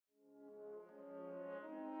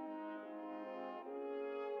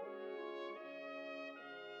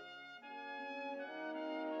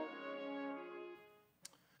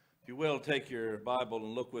you will, take your Bible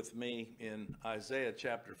and look with me in Isaiah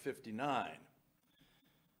chapter 59.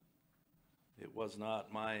 It was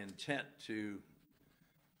not my intent to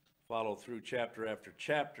follow through chapter after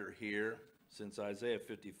chapter here since Isaiah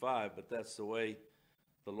 55, but that's the way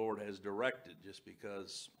the Lord has directed, just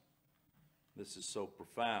because this is so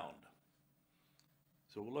profound.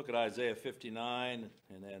 So we'll look at Isaiah 59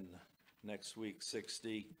 and then next week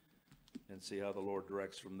 60 and see how the Lord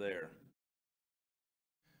directs from there.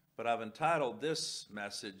 But I've entitled this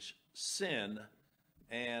message, Sin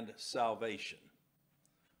and Salvation.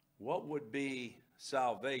 What would be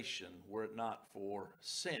salvation were it not for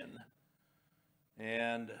sin?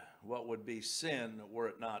 And what would be sin were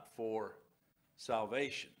it not for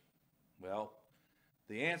salvation? Well,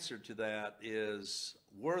 the answer to that is,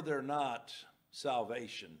 were there not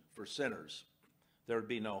salvation for sinners, there would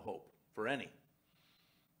be no hope for any.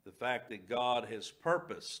 The fact that God has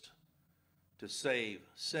purposed to save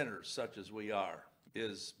sinners such as we are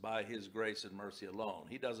is by his grace and mercy alone.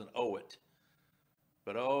 He doesn't owe it.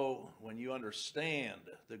 But oh, when you understand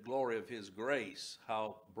the glory of his grace,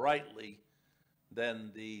 how brightly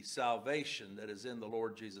then the salvation that is in the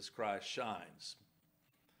Lord Jesus Christ shines.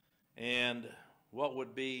 And what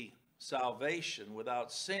would be salvation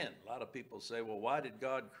without sin? A lot of people say, well, why did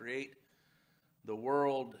God create the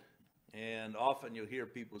world? And often you'll hear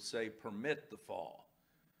people say, permit the fall.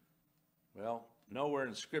 Well, nowhere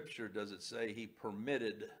in Scripture does it say he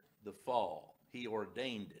permitted the fall. He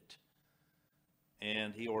ordained it.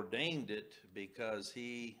 And he ordained it because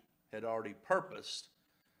he had already purposed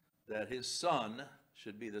that his Son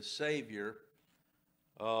should be the Savior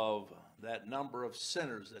of that number of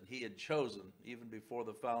sinners that he had chosen even before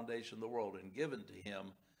the foundation of the world, and given to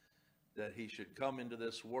him that he should come into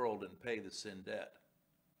this world and pay the sin debt.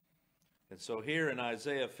 And so here in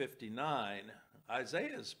Isaiah 59,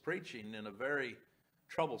 Isaiah is preaching in a very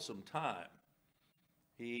troublesome time.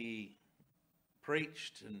 He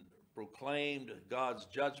preached and proclaimed God's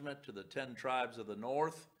judgment to the 10 tribes of the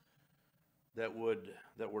north that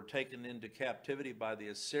were taken into captivity by the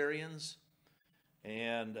Assyrians.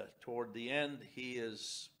 And toward the end, he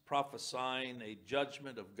is prophesying a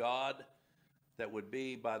judgment of God that would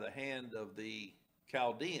be by the hand of the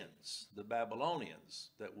Chaldeans, the Babylonians,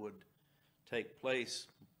 that would take place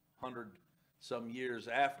 100 some years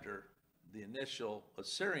after the initial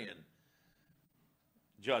Assyrian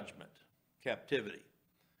judgment, captivity.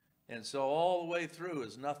 And so all the way through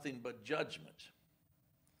is nothing but judgment.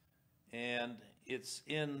 And it's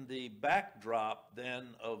in the backdrop then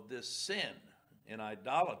of this sin and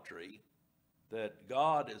idolatry that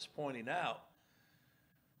God is pointing out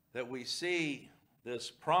that we see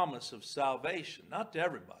this promise of salvation, not to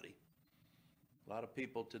everybody. A lot of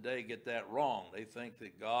people today get that wrong. They think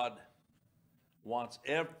that God wants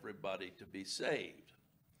everybody to be saved.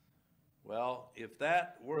 Well, if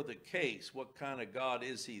that were the case, what kind of God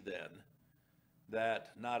is he then, that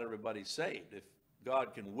not everybody's saved? If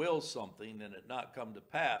God can will something and it not come to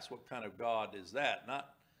pass, what kind of God is that? Not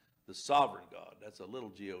the sovereign God. That's a little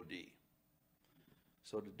G-O-D.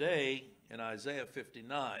 So today in Isaiah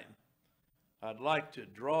 59, I'd like to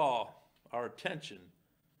draw our attention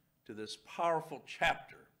to this powerful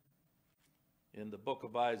chapter in the book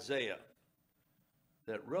of Isaiah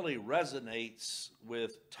that really resonates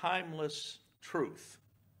with timeless truth.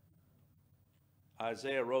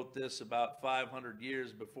 Isaiah wrote this about 500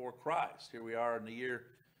 years before Christ. Here we are in the year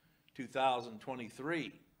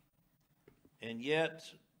 2023. And yet,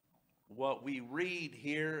 what we read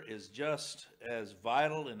here is just as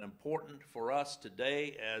vital and important for us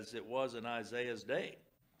today as it was in Isaiah's day.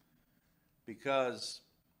 Because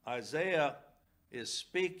Isaiah is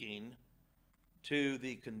speaking to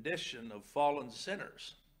the condition of fallen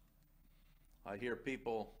sinners. I hear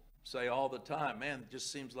people say all the time, man, it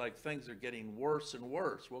just seems like things are getting worse and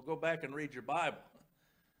worse. Well, go back and read your Bible.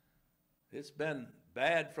 It's been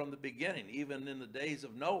bad from the beginning, even in the days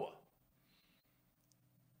of Noah.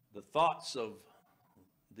 The thoughts of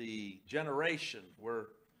the generation were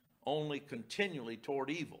only continually toward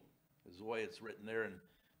evil, is the way it's written there in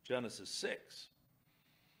Genesis 6.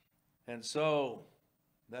 And so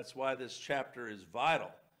that's why this chapter is vital,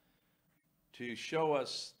 to show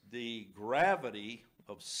us the gravity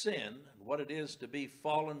of sin and what it is to be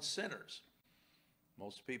fallen sinners.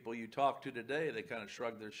 Most people you talk to today, they kind of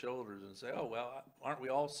shrug their shoulders and say, oh, well, aren't we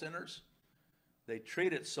all sinners? They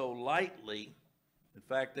treat it so lightly. In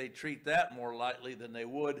fact, they treat that more lightly than they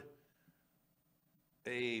would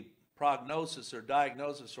a prognosis or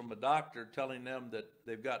diagnosis from a doctor telling them that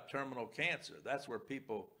they've got terminal cancer. That's where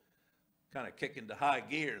people kind of kick into high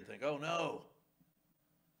gear and think, oh no,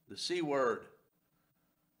 the C word.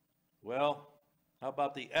 Well, How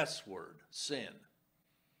about the S word, sin?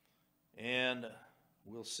 And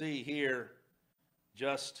we'll see here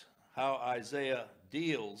just how Isaiah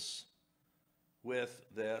deals with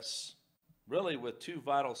this, really with two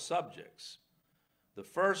vital subjects. The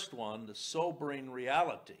first one, the sobering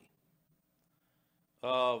reality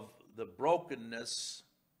of the brokenness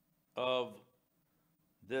of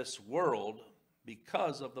this world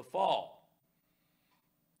because of the fall.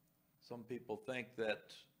 Some people think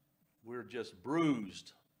that we're just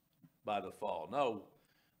bruised by the fall. No,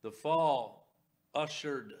 the fall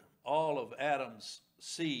ushered all of Adam's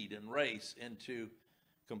seed and race into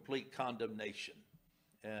complete condemnation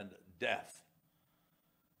and death.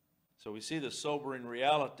 So we see the sobering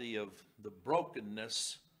reality of the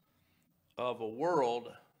brokenness of a world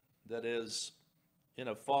that is in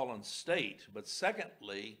a fallen state. But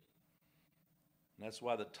secondly, and that's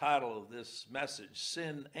why the title of this message,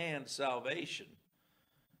 Sin and Salvation,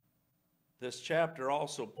 this chapter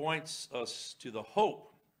also points us to the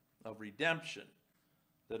hope of redemption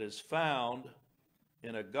that is found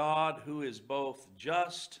in a God who is both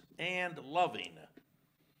just and loving.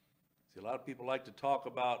 See, a lot of people like to talk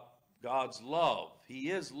about God's love. He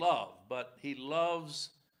is love, but he loves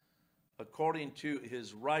according to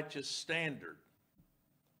his righteous standard.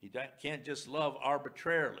 He can't just love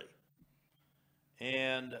arbitrarily.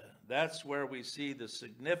 And that's where we see the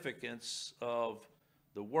significance of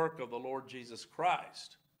the work of the Lord Jesus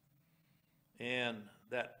Christ and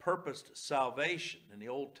that purposed salvation. In the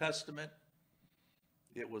Old Testament,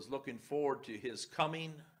 it was looking forward to his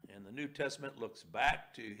coming, and the New Testament looks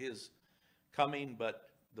back to his coming, but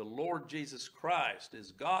the Lord Jesus Christ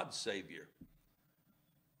is God's Savior,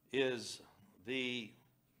 is the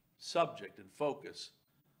subject and focus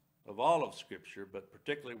of all of Scripture, but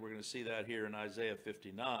particularly we're going to see that here in Isaiah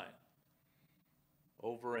 59.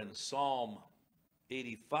 Over in Psalm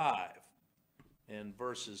 85 and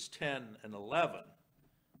verses 10 and 11,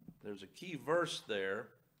 there's a key verse there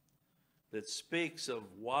that speaks of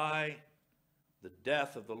why the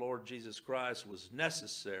death of the Lord Jesus Christ was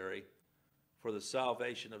necessary for the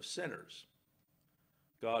salvation of sinners.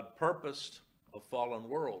 God purposed a fallen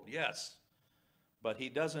world, yes, but he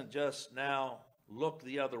doesn't just now look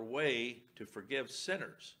the other way to forgive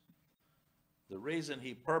sinners. The reason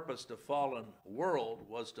he purposed a fallen world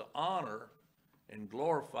was to honor and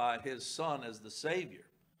glorify his Son as the Savior.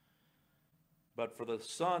 But for the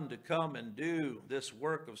Son to come and do this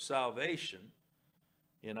work of salvation,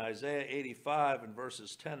 in Isaiah 85 and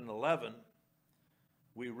verses 10 and 11,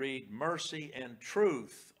 we read, mercy and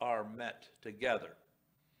truth are met together.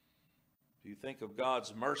 Do you think of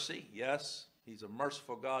God's mercy? Yes, he's a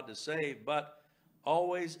merciful God to save, but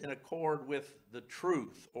always in accord with the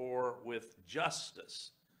truth or with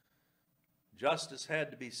justice. Justice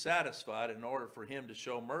had to be satisfied in order for him to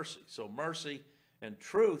show mercy. So mercy and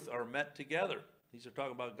truth are met together. These are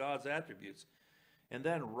talking about God's attributes. And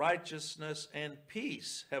then righteousness and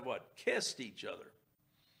peace have what? Kissed each other.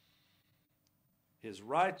 His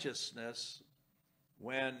righteousness,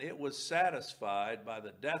 when it was satisfied by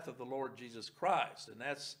the death of the Lord Jesus Christ. And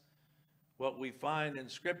that's what we find in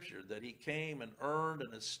Scripture, that he came and earned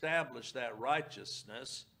and established that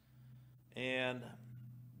righteousness, and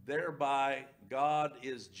thereby God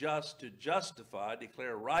is just to justify,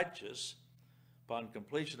 declare righteous, upon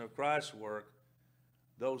completion of Christ's work,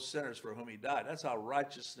 those sinners for whom he died. That's how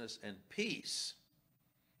righteousness and peace,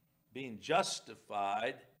 being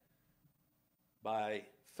justified by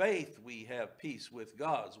faith, we have peace with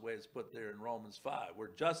God, is the way it's put there in Romans 5. We're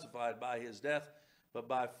justified by his death, but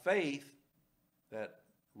by faith, that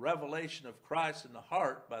revelation of Christ in the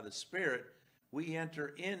heart by the Spirit, we enter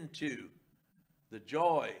into the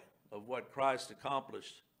joy of what Christ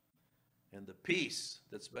accomplished and the peace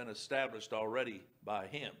that's been established already by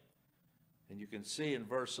him. And you can see in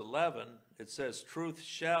verse 11, it says, truth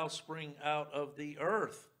shall spring out of the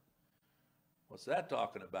earth. What's that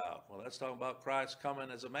talking about? Well, that's talking about Christ coming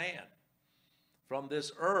as a man. From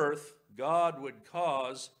this earth, God would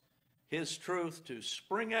cause his truth to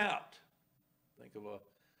spring out. Think of a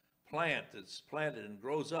plant that's planted and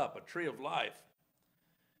grows up, a tree of life.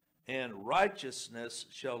 And righteousness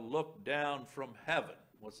shall look down from heaven.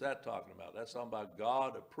 What's that talking about? That's talking about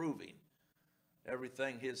God approving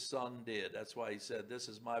everything his Son did. That's why he said, this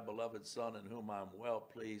is my beloved Son in whom I'm well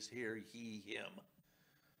pleased. Hear ye him.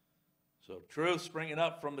 So truth springing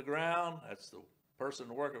up from the ground, that's the person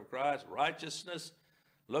and work of Christ. Righteousness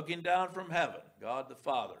looking down from heaven, God the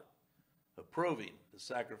Father, approving the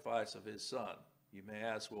sacrifice of his Son. You may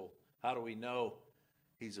ask, well, how do we know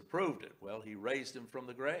he's approved it? Well, he raised him from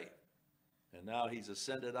the grave. And now he's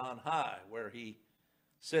ascended on high, where he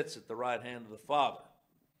sits at the right hand of the Father.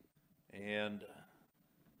 And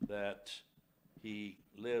that he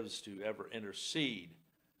lives to ever intercede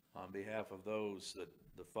on behalf of those that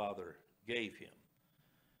the Father gave him.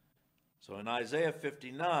 So in Isaiah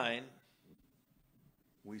 59,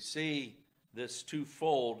 we see this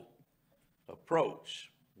twofold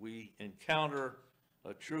approach. We encounter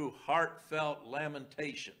a true heartfelt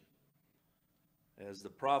lamentation as the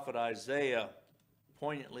prophet Isaiah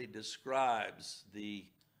poignantly describes the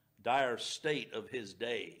dire state of his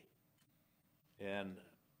day. And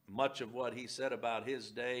much of what he said about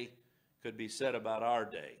his day could be said about our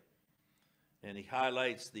day. And he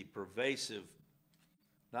highlights the pervasive,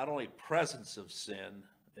 not only presence of sin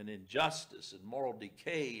and injustice and moral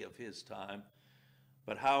decay of his time,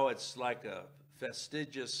 but how it's like a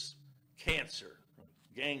fastidious cancer,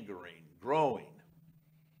 gangrene, growing.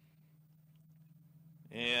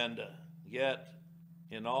 And yet,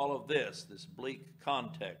 in all of this bleak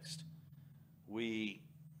context, we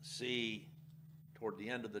see toward the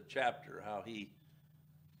end of the chapter how he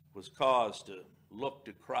was caused to look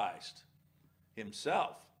to Christ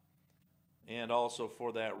himself. And also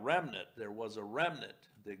for that remnant, there was a remnant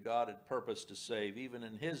that God had purposed to save even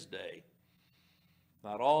in his day.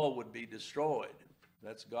 Not all would be destroyed.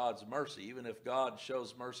 That's God's mercy. Even if God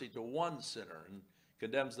shows mercy to one sinner and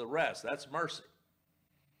condemns the rest, that's mercy.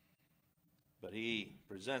 But he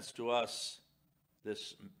presents to us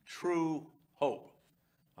this true hope,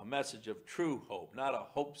 a message of true hope, not a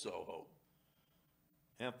hope-so hope,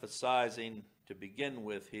 emphasizing to begin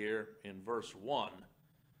with here in verse 1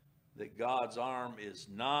 that God's arm is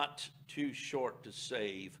not too short to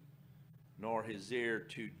save, nor his ear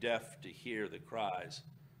too deaf to hear the cries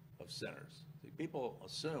of sinners. See, people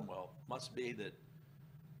assume, well, it must be that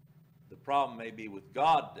the problem may be with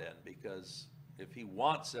God then, because if he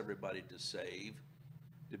wants everybody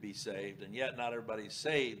to be saved, and yet not everybody's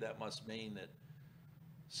saved, that must mean that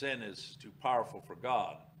sin is too powerful for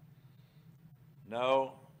God.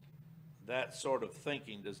 No, that sort of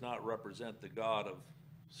thinking does not represent the God of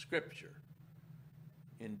Scripture.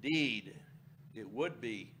 Indeed, it would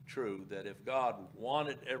be true that if God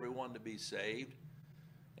wanted everyone to be saved,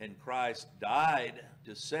 and Christ died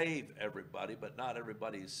to save everybody, but not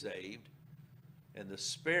everybody is saved, and the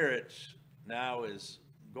Spirit now is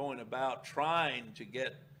going about trying to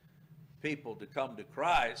get people to come to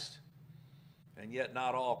Christ, and yet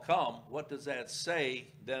not all come, what does that say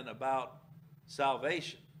then about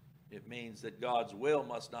salvation? It means that God's will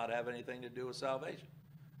must not have anything to do with salvation.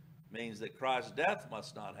 It means that Christ's death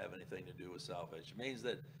must not have anything to do with salvation. It means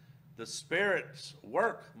that the Spirit's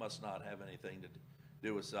work must not have anything to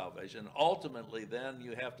do with salvation. Ultimately, then,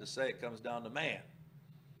 you have to say it comes down to man.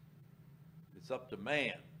 It's up to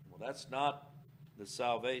man. Well, that's not the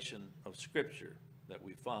salvation of Scripture that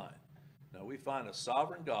we find. No, we find a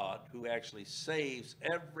sovereign God who actually saves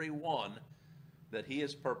everyone that he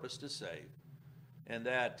has purposed to save, and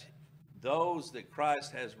that those that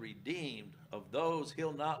Christ has redeemed, of those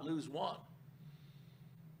he'll not lose one.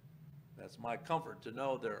 That's my comfort, to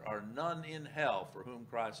know there are none in hell for whom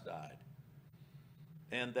Christ died,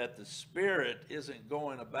 and that the Spirit isn't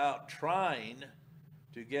going about trying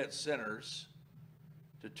to get sinners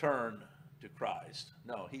to turn to Christ.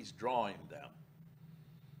 No, he's drawing them.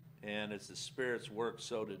 And it's the Spirit's work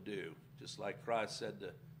so to do. Just like Christ said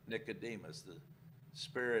to Nicodemus, the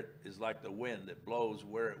Spirit is like the wind that blows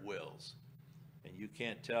where it wills, and you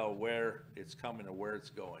can't tell where it's coming or where it's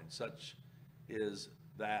going. Such is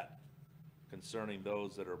that concerning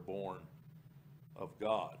those that are born of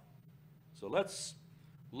God. So let's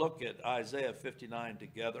look at Isaiah 59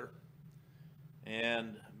 together,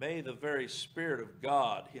 and may the very Spirit of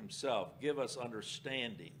God himself give us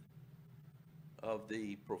understanding of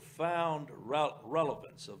the profound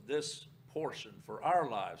relevance of this portion for our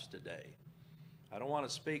lives today. I don't want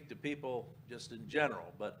to speak to people just in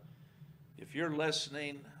general, but if you're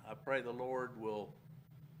listening, I pray the Lord will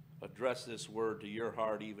address this word to your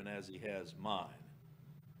heart even as he has mine.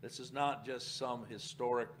 This is not just some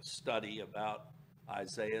historic study about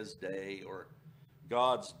Isaiah's day or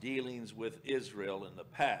God's dealings with Israel in the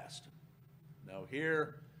past. No,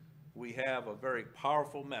 here we have a very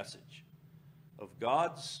powerful message of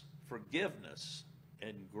God's forgiveness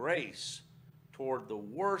and grace toward the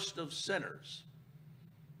worst of sinners.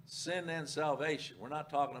 Sin and salvation. We're not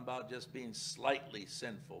talking about just being slightly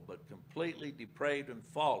sinful, but completely depraved and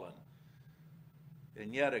fallen.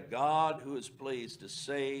 And yet a God who is pleased to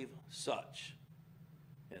save such.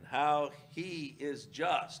 And how he is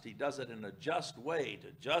just. He does it in a just way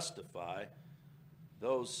to justify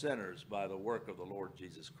those sinners by the work of the Lord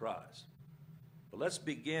Jesus Christ. But let's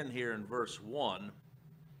begin here in verse 1.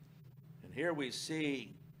 And here we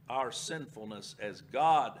see our sinfulness as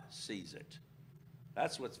God sees it.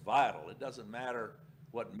 That's what's vital. It doesn't matter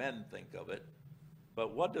what men think of it.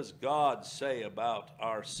 But what does God say about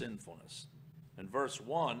our sinfulness? In verse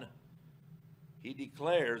 1, he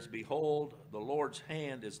declares, "Behold, the Lord's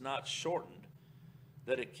hand is not shortened,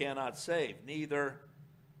 that it cannot save, neither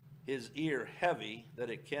his ear heavy, that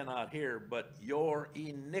it cannot hear, but your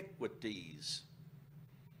iniquities."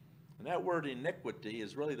 And that word iniquity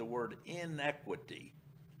is really the word inequity.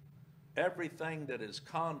 Everything that is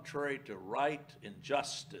contrary to right and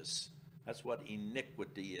justice, that's what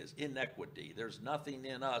iniquity is, inequity. There's nothing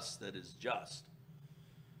in us that is just.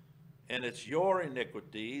 And it's your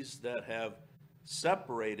iniquities that have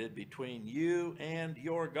separated between you and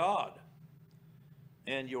your God.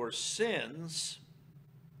 And your sins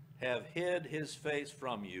have hid his face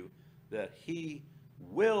from you, that he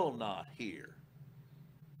will not hear.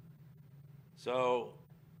 So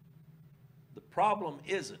the problem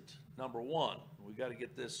isn't, number one, we got to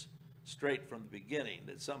get this straight from the beginning,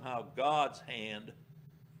 that somehow God's hand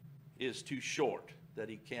is too short, that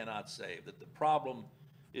he cannot save, that the problem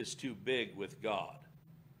is too big with God.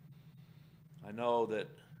 I know that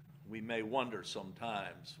we may wonder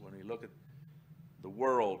sometimes when we look at the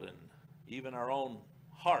world and even our own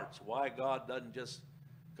hearts, why God doesn't just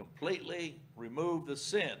completely remove the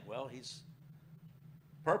sin. Well, he's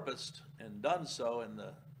purposed and done so in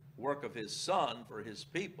the work of his Son for his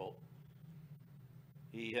people.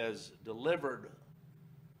 He has delivered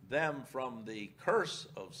them from the curse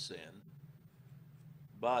of sin,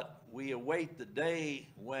 but we await the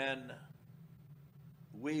day when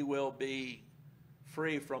we will be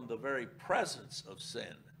free from the very presence of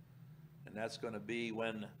sin. And that's going to be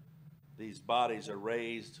when these bodies are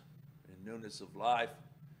raised in newness of life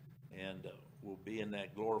and will be in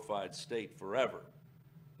that glorified state forever,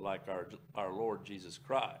 like our Lord Jesus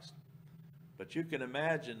Christ. But you can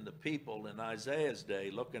imagine the people in Isaiah's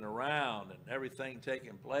day looking around and everything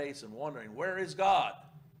taking place and wondering, where is God?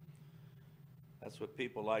 That's what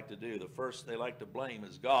people like to do. The first they like to blame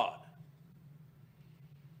is God.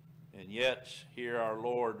 And yet, here our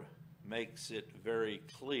Lord makes it very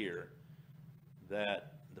clear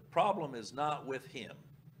that the problem is not with him.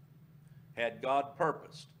 Had God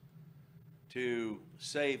purposed to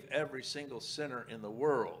save every single sinner in the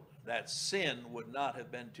world, that sin would not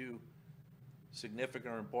have been too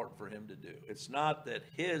significant or important for him to do. It's not that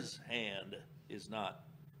his hand is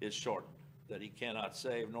shortened, that he cannot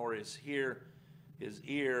save, nor is his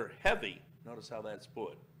ear heavy. Notice how that's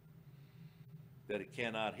put, that it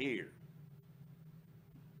cannot hear.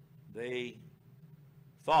 They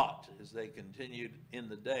thought, as they continued in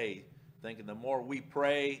the day, thinking the more we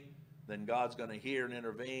pray, then God's going to hear and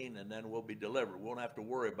intervene, and then we'll be delivered. We won't have to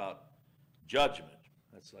worry about judgment.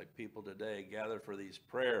 That's like people today gather for these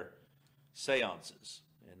prayer seances,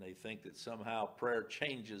 and they think that somehow prayer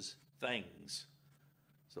changes things.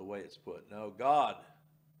 It's the way it's put. No, God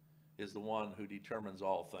is the one who determines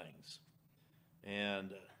all things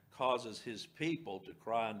and causes his people to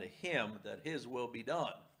cry unto him that his will be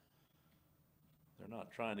done. They're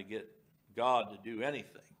not trying to get God to do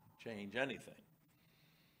anything, change anything.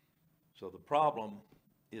 So the problem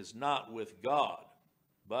is not with God,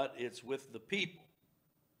 but it's with the people.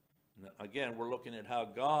 And again, we're looking at how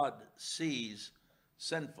God sees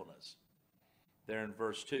sinfulness. There in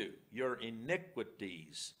verse 2, your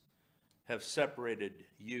iniquities have separated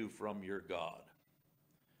you from your God.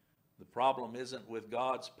 The problem isn't with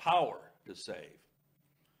God's power to save.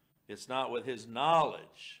 It's not with his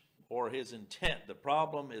knowledge or his intent. The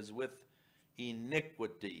problem is with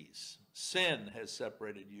iniquities. Sin has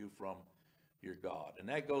separated you from your God. And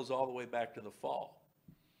that goes all the way back to the fall.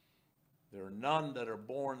 There are none that are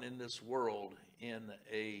born in this world in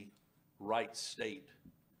a right state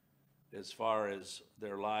as far as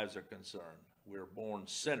their lives are concerned. We're born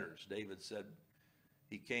sinners. David said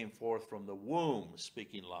he came forth from the womb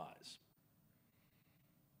speaking lies.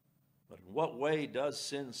 But in what way does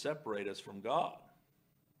sin separate us from God?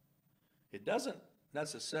 It doesn't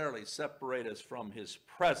necessarily separate us from his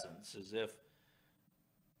presence, as if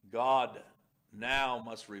God now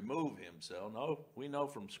must remove himself. No, we know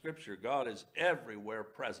from Scripture God is everywhere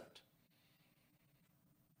present.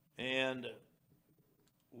 And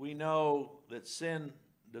we know that sin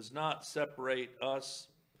does not separate us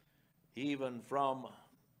even from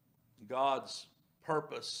God's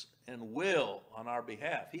purpose and will on our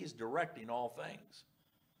behalf. He's directing all things.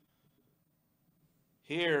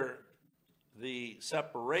 Here, the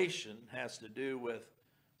separation has to do with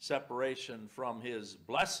separation from his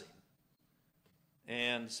blessing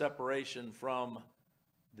and separation from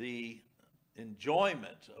the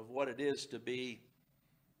enjoyment of what it is to be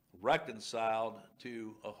reconciled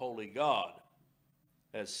to a holy God.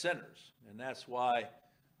 as sinners. And that's why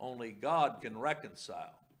only God can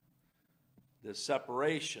reconcile. This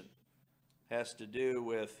separation has to do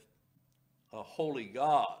with a holy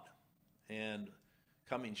God and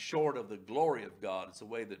coming short of the glory of God. It's the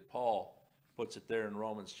way that Paul puts it there in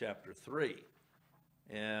Romans chapter 3.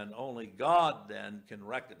 And only God then can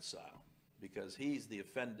reconcile, because he's the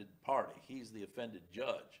offended party. He's the offended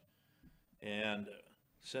judge. And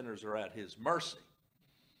sinners are at his mercy.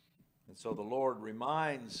 And so the Lord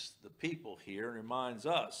reminds the people here, reminds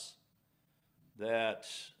us, that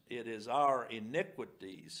it is our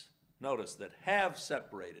iniquities, notice, that have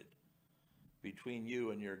separated between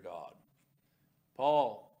you and your God.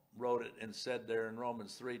 Paul wrote it and said there in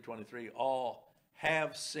Romans 3:23, all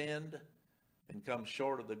have sinned and come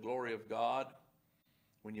short of the glory of God.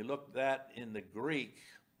 When you look at that in the Greek,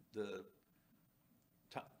 the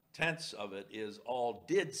tense of it is all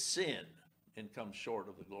did sin and come short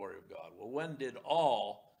of the glory of God. Well, when did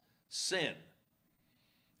all sin?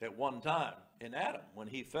 At one time, in Adam, when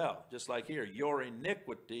he fell. Just like here, your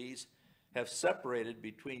iniquities have separated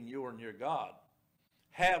between you and your God.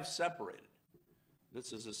 Have separated.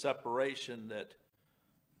 This is a separation that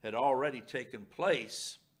had already taken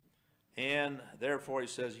place, and therefore he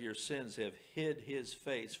says your sins have hid his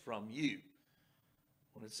face from you.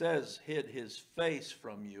 When it says hid his face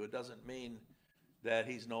from you, it doesn't mean that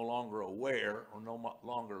he's no longer aware or no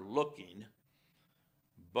longer looking,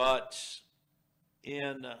 but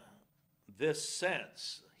in this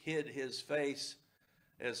sense, hid his face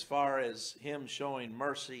as far as him showing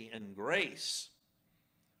mercy and grace.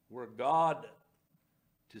 Were God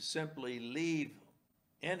to simply leave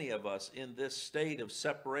any of us in this state of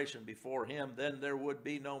separation before him, then there would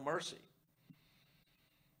be no mercy.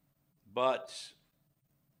 But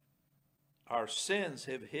our sins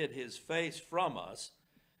have hid his face from us,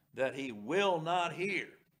 that he will not hear.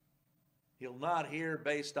 He'll not hear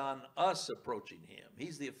based on us approaching him.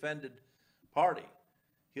 He's the offended party.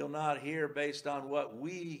 He'll not hear based on what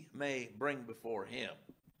we may bring before him.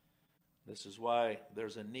 This is why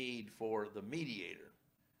there's a need for the mediator.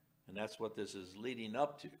 And that's what this is leading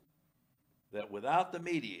up to. That without the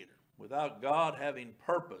mediator, without God having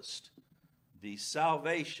purposed the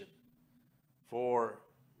salvation for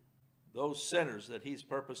those sinners that he's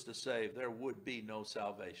purposed to save, there would be no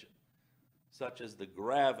salvation. Such as the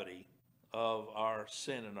gravity of our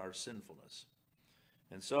sin and our sinfulness.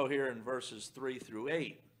 And so here in verses 3 through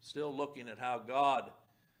 8, still looking at how God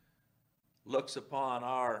looks upon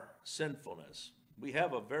our sinfulness, we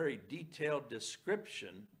have a very detailed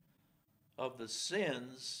description of the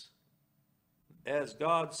sins as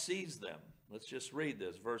God sees them. Let's just read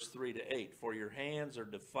this, verse 3 to 8. For your hands are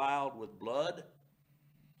defiled with blood,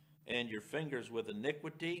 and your fingers with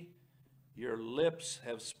iniquity. Your lips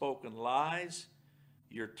have spoken lies.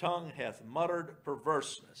 Your tongue hath muttered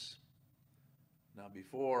perverseness. Now,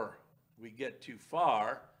 before we get too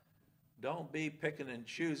far, don't be picking and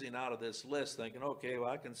choosing out of this list thinking, okay, well,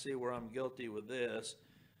 I can see where I'm guilty with this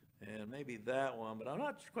and maybe that one, but I'm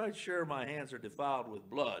not quite sure my hands are defiled with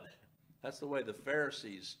blood. That's the way the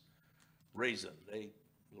Pharisees reasoned. The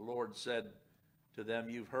Lord said to them,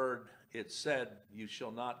 you've heard it said, you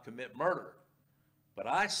shall not commit murder. But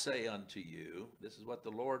I say unto you, this is what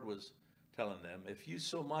the Lord was telling them, if you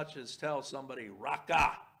so much as tell somebody,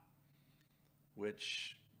 raka,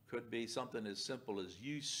 which could be something as simple as,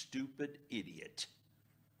 you stupid idiot,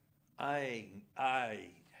 I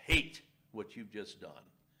hate what you've just done.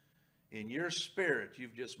 In your spirit,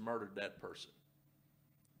 you've just murdered that person.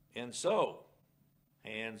 And so,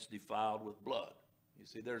 hands defiled with blood. You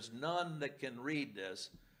see, there's none that can read this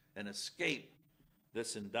and escape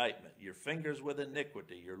this indictment. Your fingers with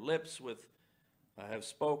iniquity, your lips with have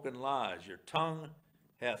spoken lies, your tongue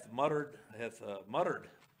hath muttered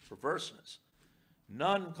perverseness.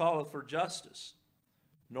 None calleth for justice,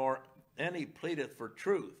 nor any pleadeth for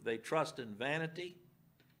truth. They trust in vanity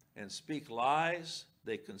and speak lies.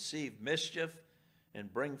 They conceive mischief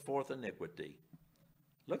and bring forth iniquity.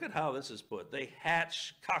 Look at how this is put. They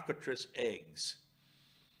hatch cockatrice eggs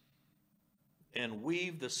and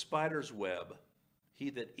weave the spider's web. He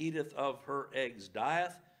that eateth of her eggs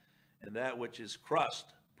dieth, and that which is crushed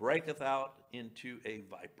breaketh out into a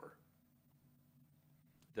viper.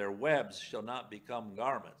 Their webs shall not become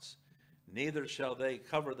garments, neither shall they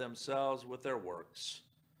cover themselves with their works.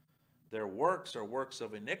 Their works are works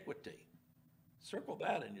of iniquity. Circle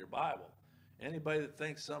that in your Bible. Anybody that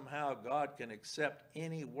thinks somehow God can accept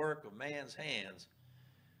any work of man's hands,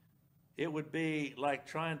 it would be like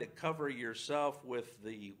trying to cover yourself with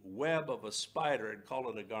the web of a spider and call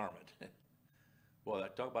it a garment. Boy, I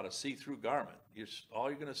talk about a see-through garment. All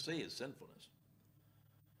you're going to see is sinfulness.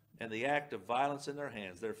 and the act of violence in their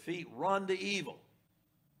hands. Their feet run to evil,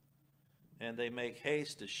 and they make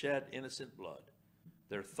haste to shed innocent blood.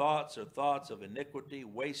 Their thoughts are thoughts of iniquity,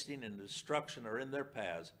 wasting and destruction are in their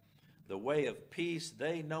paths. The way of peace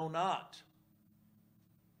they know not.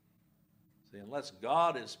 See, unless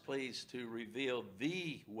God is pleased to reveal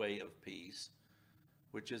the way of peace,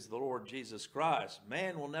 which is the Lord Jesus Christ,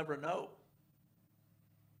 man will never know.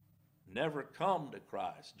 Never come to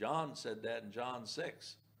Christ. John said that in John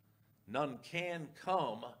 6. None can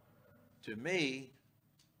come to me,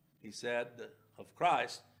 he said, of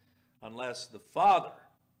Christ, unless the Father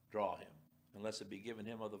draw him, unless it be given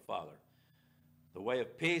him of the Father. The way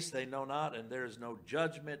of peace they know not, and there is no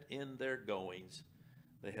judgment in their goings.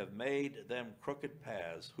 They have made them crooked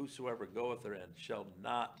paths. Whosoever goeth therein shall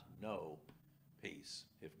not know peace.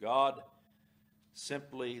 If God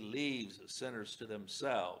simply leaves sinners to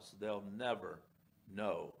themselves, they'll never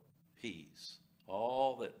know peace.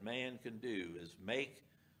 All that man can do is make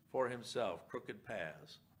for himself crooked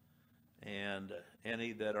paths, and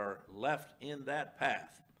any that are left in that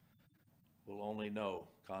path will only know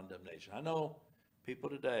condemnation. I know people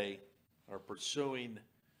today are pursuing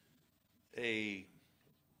a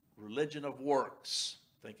religion of works,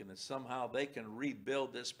 thinking that somehow they can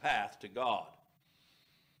rebuild this path to God.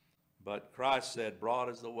 But Christ said, broad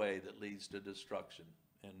is the way that leads to destruction,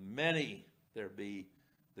 and many there be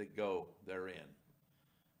that go therein.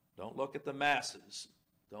 Don't look at the masses.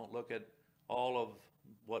 Don't look at all of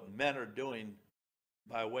what men are doing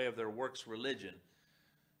by way of their works religion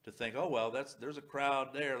to think, oh, well, there's a crowd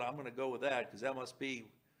there, I'm going to go with that because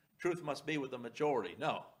truth must be with the majority.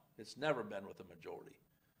 No, it's never been with the majority.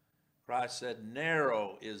 Christ said,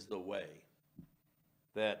 narrow is the way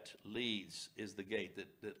that is the gate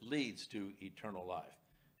that leads to eternal life.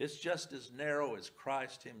 It's just as narrow as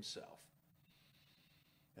Christ himself.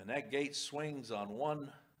 And that gate swings on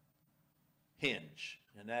one hinge,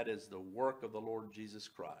 and that is the work of the Lord Jesus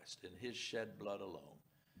Christ and his shed blood alone.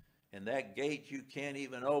 And that gate you can't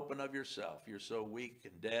even open of yourself. You're so weak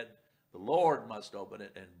and dead. The Lord must open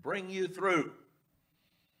it and bring you through.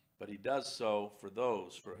 But he does so for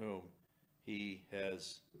those for whom he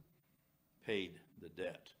has paid the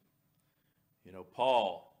debt. You know,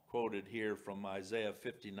 Paul quoted here from Isaiah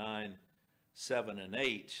 59, 7 and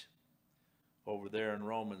 8, over there in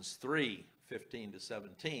Romans 3, 15 to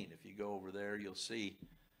 17. If you go over there, you'll see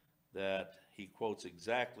that he quotes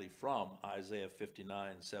exactly from Isaiah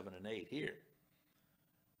 59, 7 and 8 here.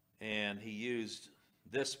 And he used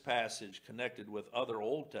this passage connected with other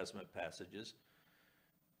Old Testament passages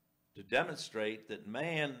to demonstrate that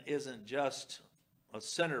man isn't just a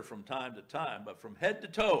sinner from time to time, but from head to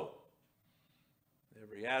toe.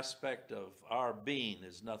 Every aspect of our being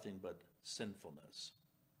is nothing but sinfulness.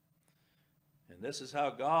 And this is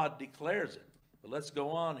how God declares it. But let's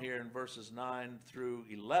go on here in verses 9 through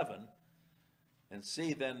 11 and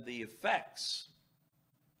see then the effects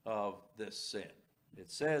of this sin. It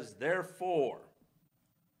says, therefore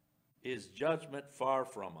is judgment far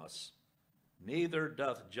from us, neither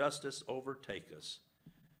doth justice overtake us.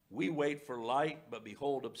 We wait for light, but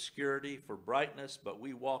behold obscurity, for brightness, but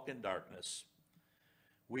we walk in darkness.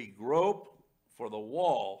 We grope for the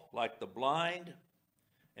wall like the blind,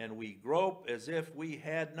 and we grope as if we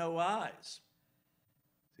had no eyes.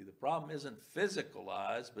 See, the problem isn't physical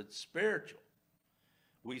eyes, but spiritual.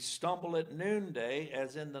 We stumble at noonday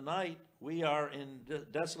as in the night. We are in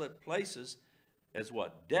desolate places as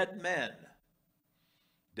what? Dead men.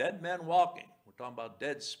 Dead men walking. We're talking about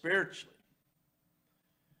dead spiritually.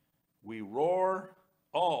 We roar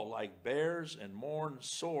all like bears and mourn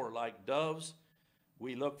sore like doves.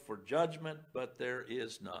 We look for judgment, but there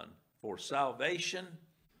is none. For salvation,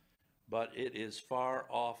 but it is far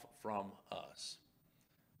off from us.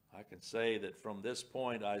 I can say that from this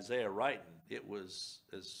point, Isaiah writing, it was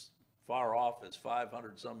as far off as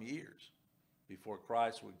 500 some years before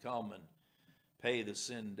Christ would come and pay the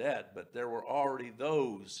sin debt. But there were already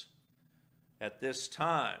those at this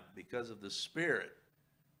time, because of the Spirit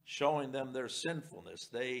showing them their sinfulness.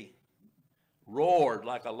 They roared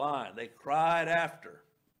like a lion. They cried after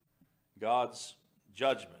God's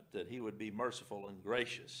judgment, that he would be merciful and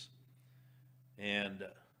gracious. And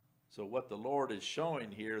so what the Lord is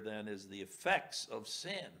showing here then is the effects of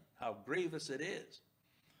sin, how grievous it is.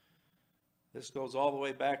 This goes all the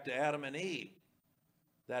way back to Adam and Eve.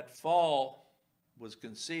 That fall was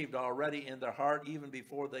conceived already in their heart even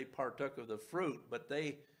before they partook of the fruit, but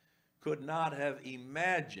they could not have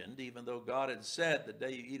imagined, even though God had said, the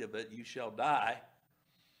day you eat of it, you shall die.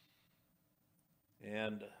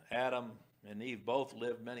 And Adam and Eve both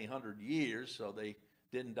lived many hundred years, so they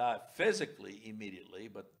didn't die physically immediately,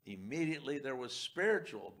 but immediately there was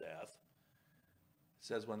spiritual death. It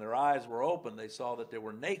says when their eyes were opened, they saw that they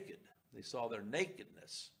were naked. They saw their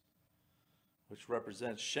nakedness, which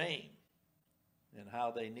represents shame, and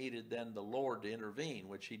how they needed then the Lord to intervene,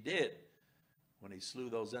 which he did when he slew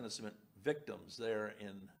those innocent victims there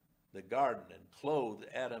in the garden and clothed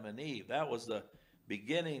Adam and Eve. That was the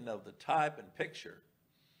beginning of the type and picture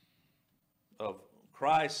of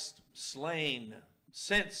Christ slain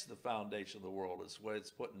since the foundation of the world, is what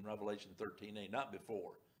it's put in Revelation 13:8, not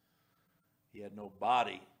before. He had no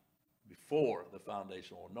body before the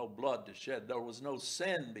foundation of the world, no blood to shed. There was no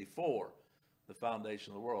sin before the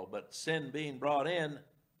foundation of the world, but sin being brought in,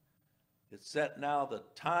 it set now the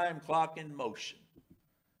time clock in motion,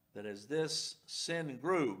 that as this sin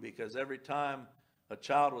grew, because every time a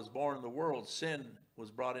child was born in the world, sin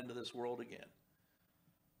was brought into this world again.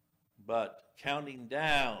 But counting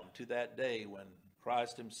down to that day when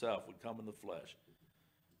Christ himself would come in the flesh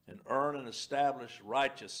and earn and establish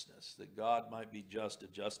righteousness, that God might be just to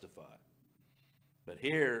justify. But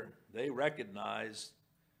here they recognize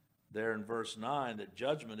there in verse 9 that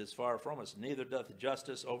judgment is far from us, neither doth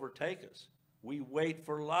justice overtake us. We wait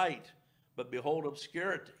for light, but behold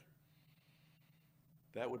obscurity.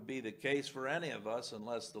 That would be the case for any of us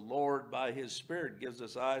unless the Lord by his Spirit gives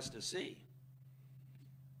us eyes to see.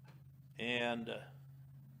 And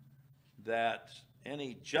that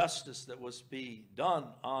any justice that was to be done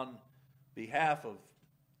on behalf of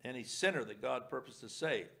any sinner that God purposed to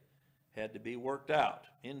save had to be worked out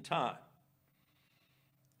in time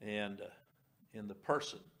and in the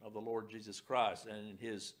person of the Lord Jesus Christ and in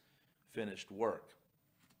his finished work.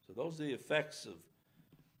 So those are the effects of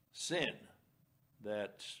sin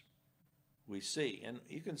that we see. And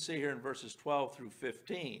you can see here in verses 12 through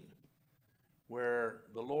 15 where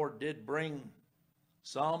the Lord did bring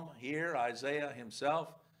some here, Isaiah himself,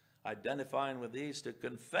 identifying with these to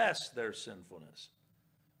confess their sinfulness.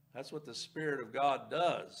 That's what the Spirit of God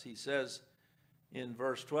does. He says in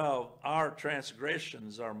verse 12, our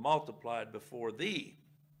transgressions are multiplied before thee,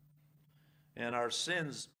 and our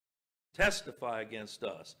sins testify against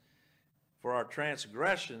us. For our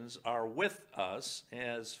transgressions are with us,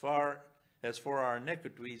 as far as for our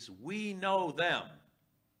iniquities, we know them.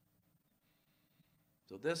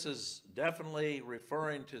 So this is definitely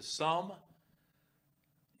referring to some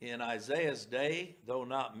in Isaiah's day, though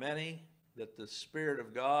not many, that the Spirit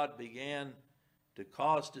of God began to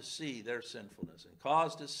cause to see their sinfulness and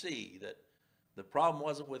cause to see that the problem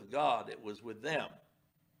wasn't with God, it was with them.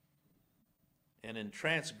 And in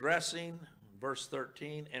transgressing, verse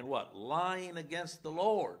 13, and what? Lying against the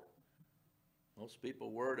Lord. Most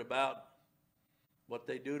people worried about what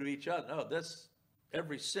they do to each other. No,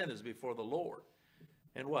 every sin is before the Lord.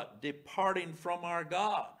 And what? Departing from our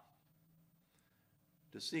God.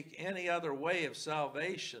 To seek any other way of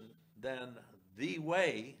salvation than the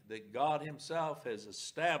way that God himself has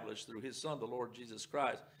established through his Son, the Lord Jesus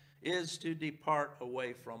Christ, is to depart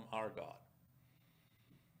away from our God.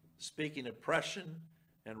 Speaking oppression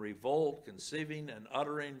and revolt, conceiving and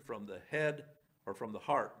uttering from the head or from the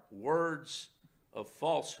heart words of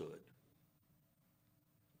falsehood.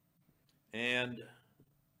 And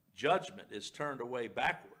judgment is turned away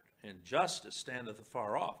backward, and justice standeth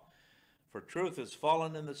afar off. For truth is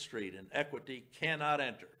fallen in the street, and equity cannot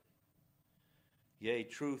enter. Yea,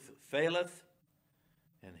 truth faileth,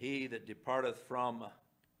 and he that departeth from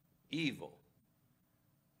evil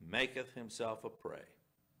maketh himself a prey.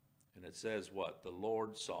 And it says what? The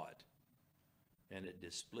Lord saw it, and it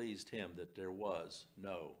displeased him that there was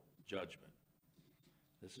no judgment.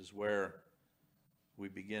 This is where we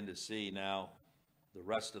begin to see now the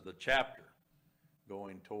rest of the chapter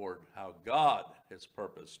going toward how God has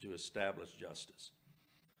purposed to establish justice.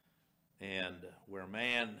 And where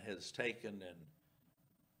man has taken and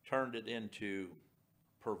turned it into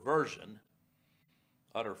perversion,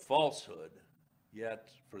 utter falsehood, yet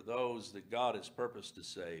for those that God has purposed to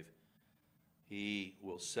save, he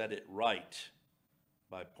will set it right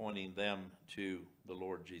by pointing them to the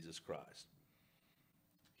Lord Jesus Christ.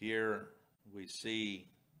 Here we see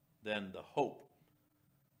then the hope.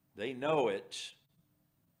 They know it,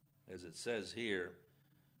 as it says here,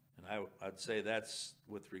 and I'd say that's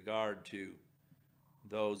with regard to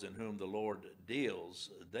those in whom the Lord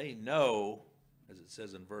deals. They know, as it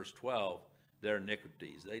says in verse 12, their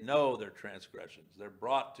iniquities. They know their transgressions. They're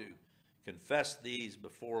brought to confess these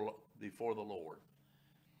before the Lord.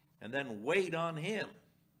 And then wait on him.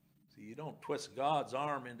 So you don't twist God's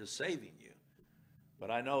arm into saving you.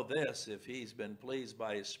 But I know this, if he's been pleased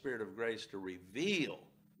by his Spirit of grace to reveal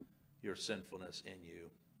your sinfulness in you,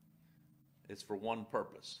 It's for one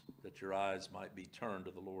purpose, that your eyes might be turned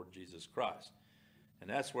to the Lord Jesus Christ. And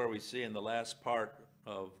that's where we see in the last part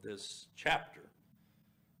of this chapter,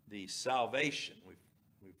 the salvation. We've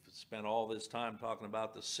spent all this time talking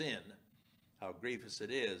about the sin, how grievous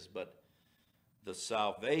it is, but the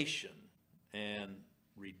salvation and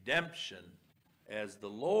redemption as the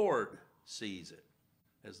Lord sees it,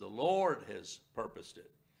 as the Lord has purposed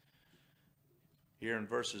it. Here in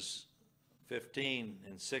verses 15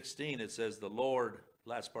 and 16, it says the Lord,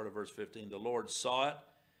 last part of verse 15, the Lord saw it,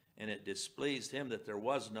 and it displeased him that there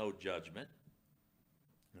was no judgment.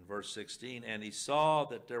 In verse 16, and he saw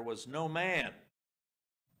that there was no man,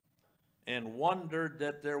 and wondered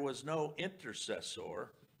that there was no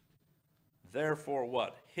intercessor. Therefore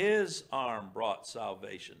what? His arm brought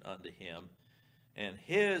salvation unto him, and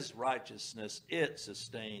his righteousness, it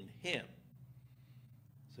sustained him.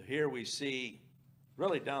 So here we see,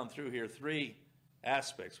 really down through here, three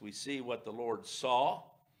aspects. We see what the Lord saw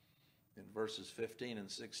in verses 15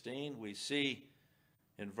 and 16. We see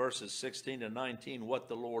in verses 16 to 19 what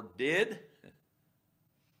the Lord did,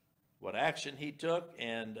 what action he took,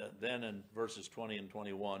 and then in verses 20 and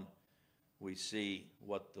 21, we see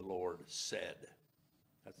what the Lord said.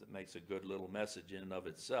 That makes a good little message in and of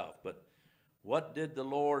itself. But what did the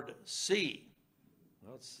Lord see?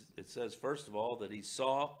 Well, it says, first of all, that he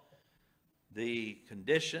saw the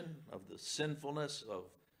condition of the sinfulness of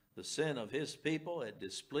the sin of his people. It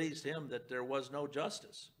displeased him that there was no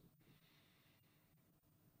justice.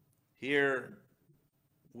 Here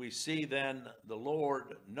we see then the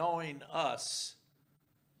Lord knowing us.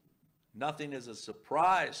 Nothing is a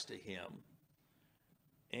surprise to him.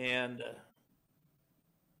 And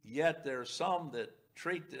yet there are some that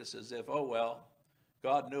treat this as if, oh well,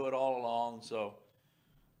 God knew it all along, so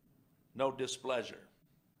no displeasure.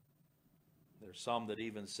 There's some that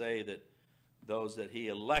even say that those that he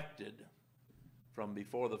elected from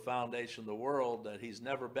before the foundation of the world, that he's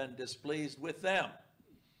never been displeased with them.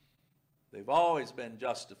 They've always been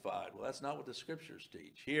justified. Well, that's not what the scriptures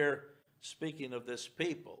teach. Here, speaking of this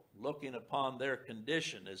people, looking upon their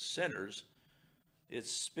condition as sinners, it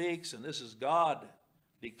speaks, and this is God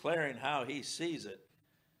declaring how he sees it.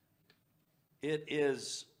 It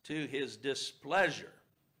is to his displeasure,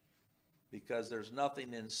 because there's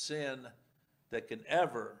nothing in sin that can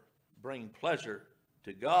ever bring pleasure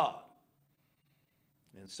to God.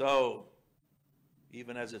 And so,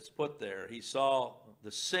 even as it's put there, he saw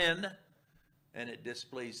the sin and it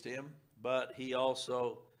displeased him, but he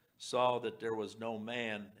also saw that there was no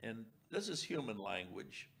man. And this is human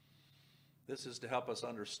language. This is to help us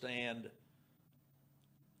understand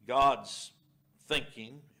God's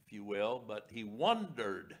thinking, if you will, but he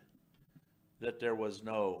wondered that there was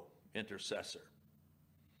no intercessor.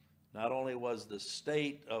 Not only was the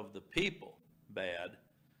state of the people bad,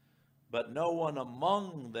 but no one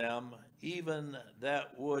among them even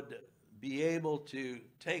that would be able to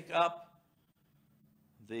take up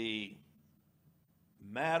the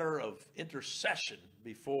matter of intercession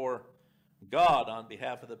before God on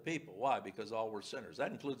behalf of the people. Why? Because all were sinners.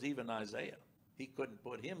 That includes even Isaiah. He couldn't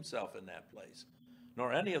put himself in that place,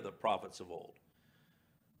 nor any of the prophets of old.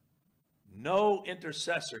 No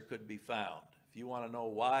intercessor could be found. If you want to know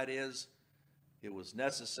why it was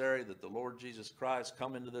necessary that the Lord Jesus Christ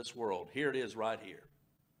come into this world. Here it is right here.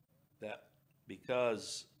 That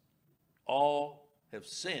because all have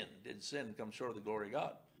sinned, did sin and come short of the glory of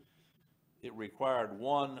God. It required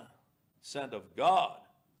one sent of God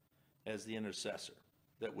as the intercessor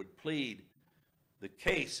that would plead the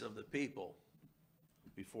case of the people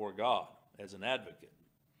before God as an advocate.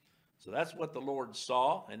 So that's what the Lord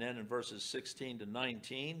saw. And then in verses 16 to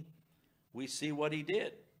 19, we see what he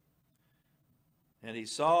did. And he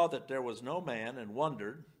saw that there was no man and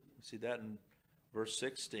wondered. We see that in verse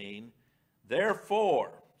 16.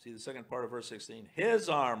 Therefore, see the second part of verse 16, his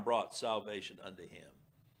arm brought salvation unto him.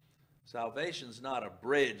 Salvation's not a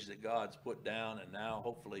bridge that God's put down and now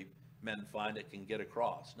hopefully men find it can get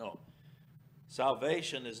across. No.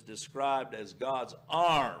 Salvation is described as God's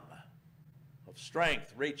arm of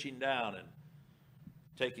strength reaching down and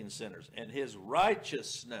taking sinners. And his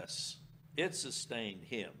righteousness, it sustained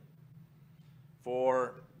him.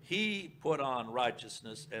 For he put on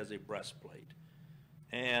righteousness as a breastplate,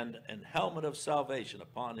 and an helmet of salvation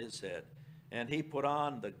upon his head. And he put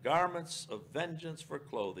on the garments of vengeance for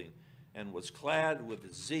clothing, and was clad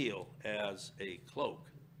with zeal as a cloak.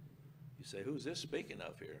 You say, who's this speaking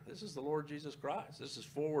of here? This is the Lord Jesus Christ. This is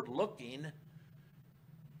forward looking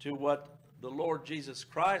to what the Lord Jesus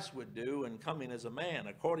Christ would do in coming as a man.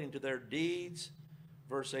 According to their deeds,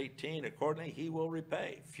 verse 18, accordingly he will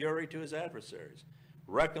repay fury to his adversaries,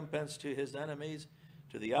 recompense to his enemies,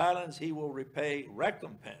 To the islands he will repay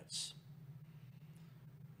recompense.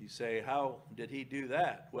 You say, how did he do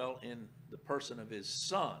that? Well, in the person of his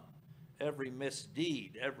Son, every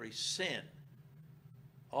misdeed, every sin,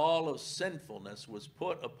 all of sinfulness was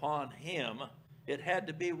put upon him. It had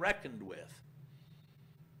to be reckoned with.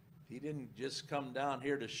 He didn't just come down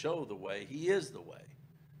here to show the way. He is the way.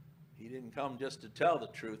 He didn't come just to tell the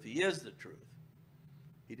truth. He is the truth.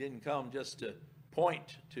 He didn't come just to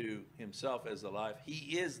point to himself as the life.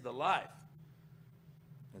 He is the life.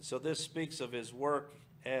 And so this speaks of his work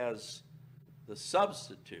as the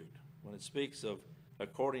substitute. When it speaks of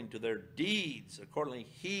according to their deeds, accordingly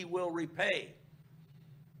he will repay.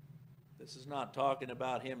 This is not talking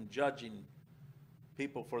about him judging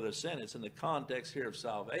people for their sin. It's in the context here of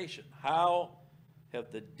salvation. How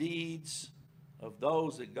have the deeds of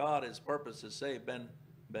those that God has purposed to save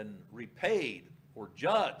been repaid or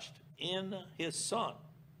judged in his Son?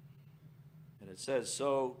 And it says,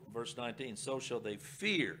 so, verse 19, so shall they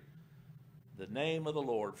fear the name of the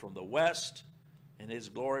Lord from the west, and his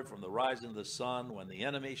glory from the rising of the sun. When the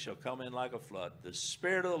enemy shall come in like a flood, the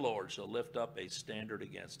Spirit of the Lord shall lift up a standard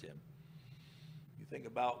against him. You think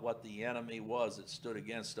about what the enemy was that stood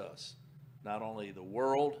against us. Not only the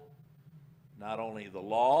world, not only the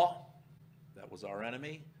law, that was our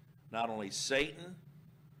enemy, not only Satan,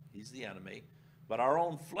 he's the enemy, but our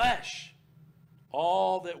own flesh,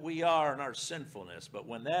 all that we are in our sinfulness. But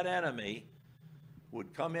when that enemy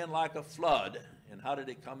would come in like a flood, and how did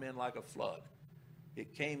it come in like a flood?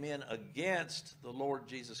 It came in against the Lord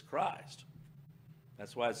Jesus Christ.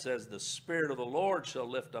 That's why it says the Spirit of the Lord shall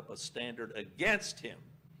lift up a standard against him.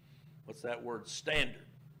 What's that word, standard?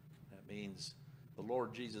 That means the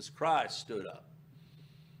Lord Jesus Christ stood up,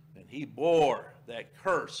 and he bore that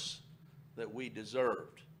curse that we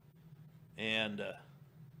deserved, and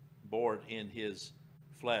bore it in his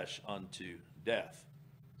flesh unto death.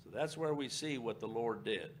 So that's where we see what the Lord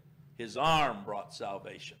did. His arm brought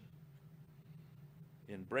salvation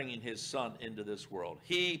in bringing his Son into this world.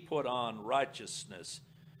 He put on righteousness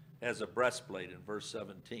as a breastplate in verse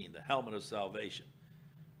 17, the helmet of salvation.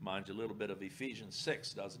 Reminds you a little bit of Ephesians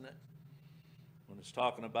 6, doesn't it? When it's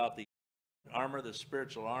talking about the armor, the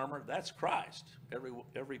spiritual armor, that's Christ.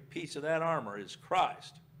 Every piece of that armor is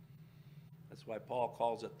Christ. That's why Paul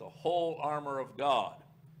calls it the whole armor of God.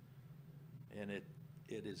 And it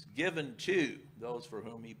is given to those for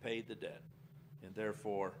whom he paid the debt, and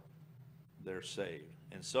therefore they're saved.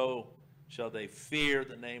 And so shall they fear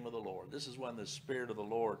the name of the Lord. This is when the Spirit of the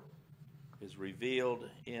Lord is revealed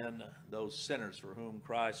in those sinners for whom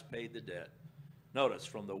Christ paid the debt. Notice,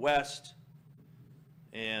 from the west,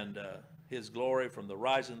 and his glory from the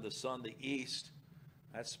rising of the sun, the east.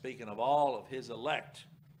 That's speaking of all of his elect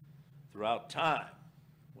throughout time,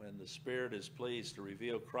 when the Spirit is pleased to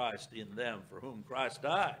reveal Christ in them for whom Christ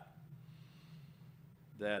died,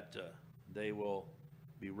 that they will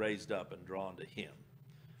be raised up and drawn to him.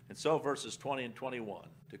 And so verses 20 and 21,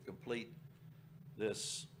 to complete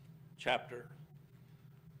this chapter,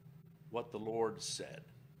 what the Lord said.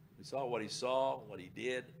 We saw what he saw, what he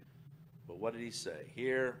did, but what did he say?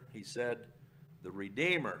 Here he said, the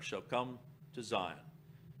Redeemer shall come to Zion,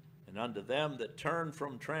 and unto them that turn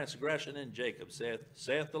from transgression in Jacob,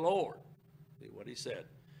 saith the Lord. See what he said.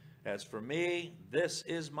 As for me, this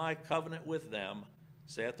is my covenant with them,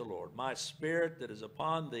 saith the Lord. My spirit that is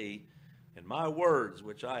upon thee, and my words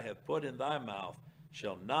which I have put in thy mouth,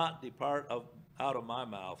 shall not depart out of my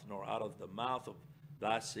mouth, nor out of the mouth of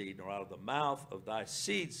thy seed, nor out of the mouth of thy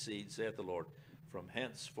seed's seed, saith the Lord, from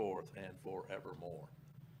henceforth and forevermore.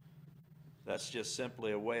 That's just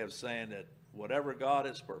simply a way of saying that whatever God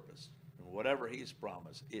has purposed and whatever he's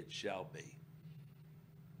promised, it shall be.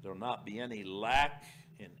 There will not be any lack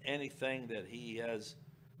in anything that he has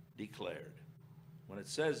declared. When it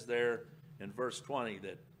says there in verse 20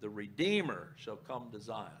 that the Redeemer shall come to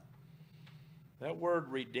Zion, that word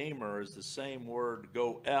Redeemer is the same word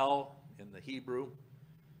goel in the Hebrew.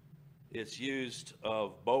 It's used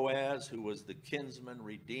of Boaz, who was the kinsman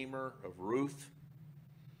redeemer of Ruth.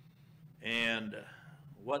 And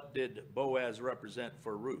what did Boaz represent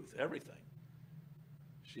for Ruth? Everything.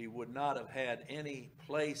 She would not have had any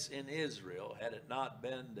place in Israel had it not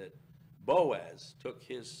been that Boaz took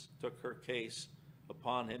her case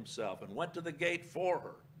upon himself and went to the gate for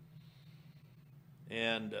her,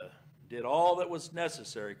 and did all that was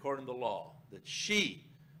necessary according to the law, that she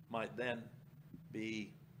might then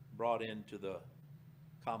be brought into the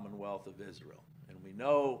commonwealth of Israel. And we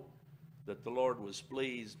know that the Lord was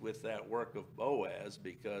pleased with that work of Boaz,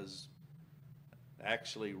 because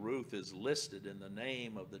actually Ruth is listed in the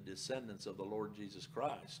name of the descendants of the Lord Jesus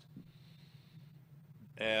Christ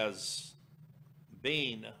as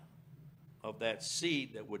being of that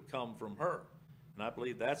seed that would come from her. And I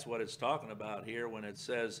believe that's what it's talking about here when it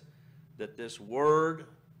says that this word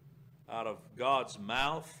out of God's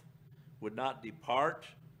mouth would not depart,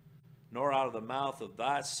 nor out of the mouth of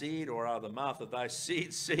thy seed, or out of the mouth of thy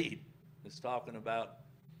seed's seed. It's talking about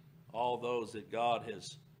all those that God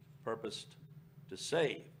has purposed to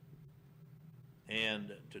save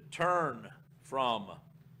and to turn from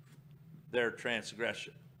their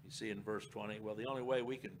transgression. You see in verse 20, well, the only way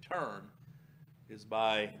we can turn is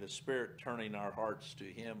by the Spirit turning our hearts to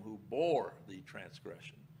him who bore the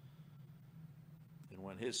transgression. And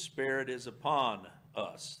when his Spirit is upon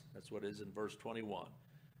us, that's what it is in verse 21.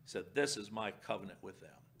 He said, this is my covenant with them.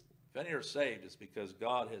 If any are saved, it's because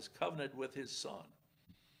God has covenanted with his Son.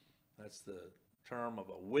 That's the term of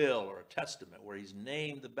a will or a testament where he's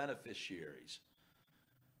named the beneficiaries.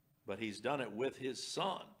 But he's done it with his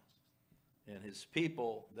Son. And his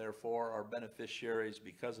people, therefore, are beneficiaries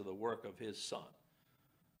because of the work of his Son.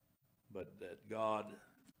 But that God,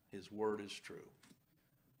 his word is true.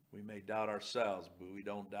 We may doubt ourselves, but we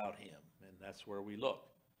don't doubt him. And that's where we look.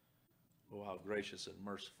 Oh, how gracious and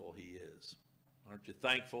merciful he is. Aren't you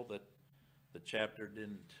thankful that the chapter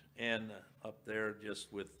didn't end up there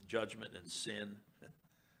just with judgment and sin,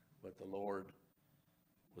 but the Lord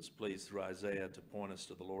was pleased through Isaiah to point us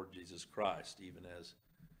to the Lord Jesus Christ, even as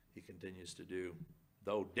he continues to do.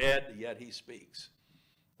 Though dead, yet he speaks.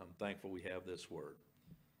 I'm thankful we have this word.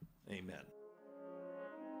 Amen.